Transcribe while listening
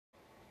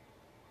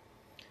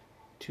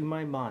To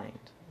my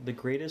mind, the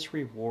greatest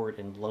reward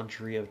and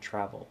luxury of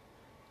travel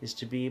is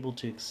to be able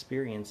to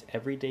experience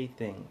everyday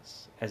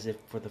things as if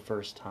for the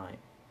first time,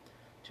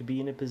 to be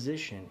in a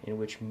position in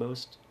which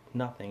most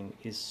nothing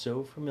is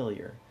so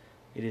familiar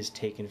it is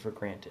taken for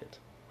granted.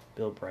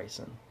 Bill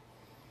Bryson.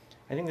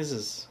 I think this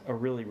is a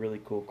really,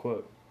 really cool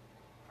quote,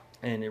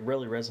 and it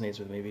really resonates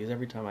with me because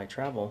every time I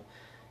travel,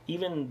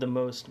 even the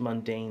most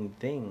mundane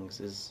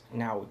things is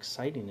now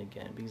exciting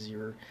again because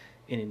you're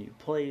in a new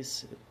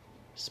place. It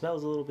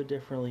smells a little bit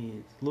differently,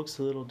 it looks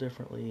a little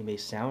differently, it may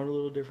sound a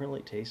little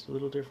differently, taste a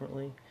little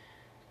differently,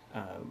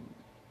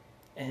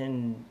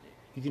 and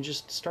you can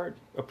just start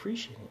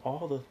appreciating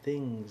all the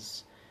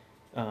things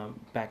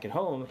back at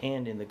home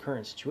and in the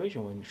current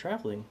situation when you're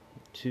traveling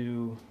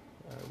to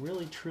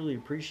really truly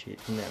appreciate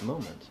in that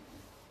moment.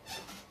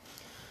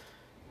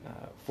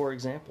 For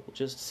example,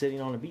 just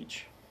sitting on a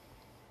beach,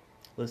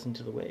 listen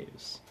to the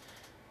waves.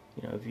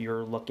 You know, if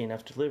you're lucky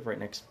enough to live right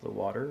next to the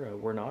water,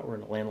 we're not. We're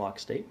in a landlocked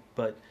state,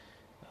 but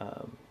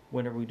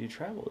whenever we do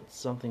travel, it's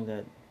something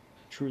that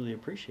truly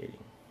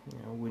appreciating. You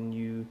know, when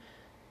you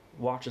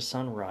watch a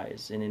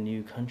sunrise in a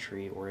new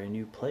country or a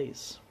new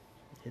place,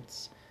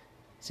 it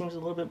seems a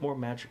little bit more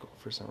magical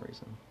for some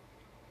reason.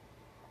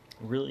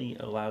 It really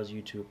allows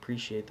you to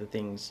appreciate the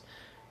things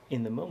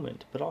in the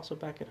moment, but also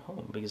back at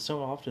home, because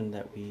so often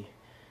that we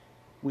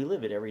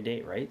live it every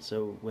day, right?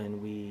 So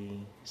when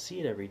we see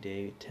it every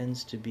day, it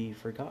tends to be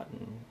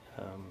forgotten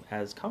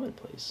as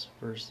commonplace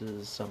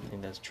versus something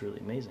that's truly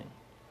amazing.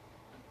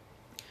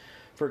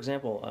 For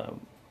example,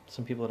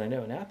 some people that I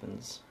know in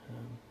Athens,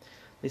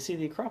 they see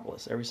the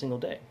Acropolis every single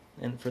day,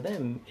 and for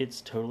them,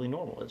 it's totally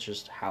normal. It's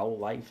just how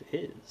life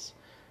is.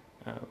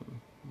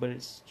 But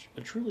it's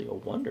truly a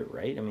wonder,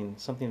 right? I mean,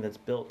 something that's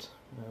built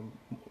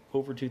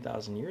over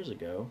 2,000 years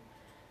ago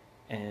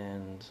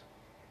and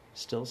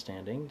still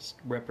standing,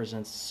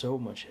 represents so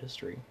much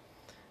history.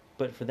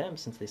 But for them,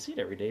 since they see it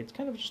every day, it's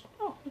kind of just,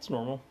 oh, it's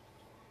normal.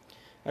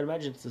 I'd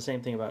imagine it's the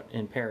same thing about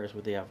in Paris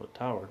with the Eiffel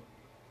Tower.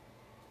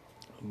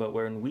 But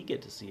when we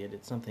get to see it,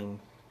 it's something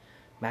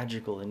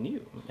magical and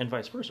new, and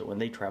vice versa when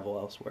they travel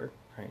elsewhere,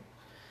 right?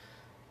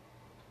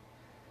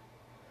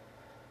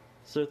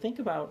 So think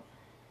about,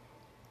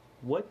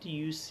 what do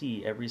you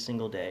see every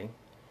single day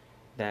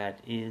that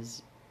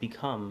is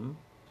become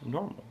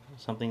normal,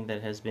 something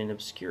that has been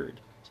obscured,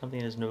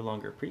 something that is no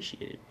longer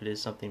appreciated, but is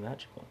something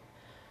magical?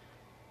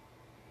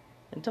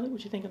 And tell me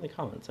what you think in the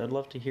comments. I'd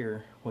love to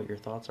hear what your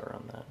thoughts are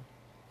on that.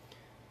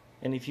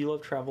 And if you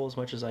love travel as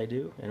much as I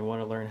do and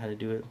want to learn how to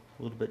do it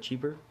a little bit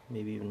cheaper,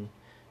 maybe even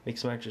make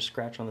some extra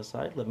scratch on the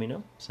side, let me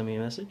know. Send me a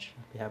message.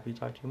 I'd be happy to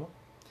talk to you more.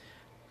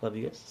 Love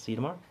you guys. See you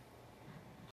tomorrow.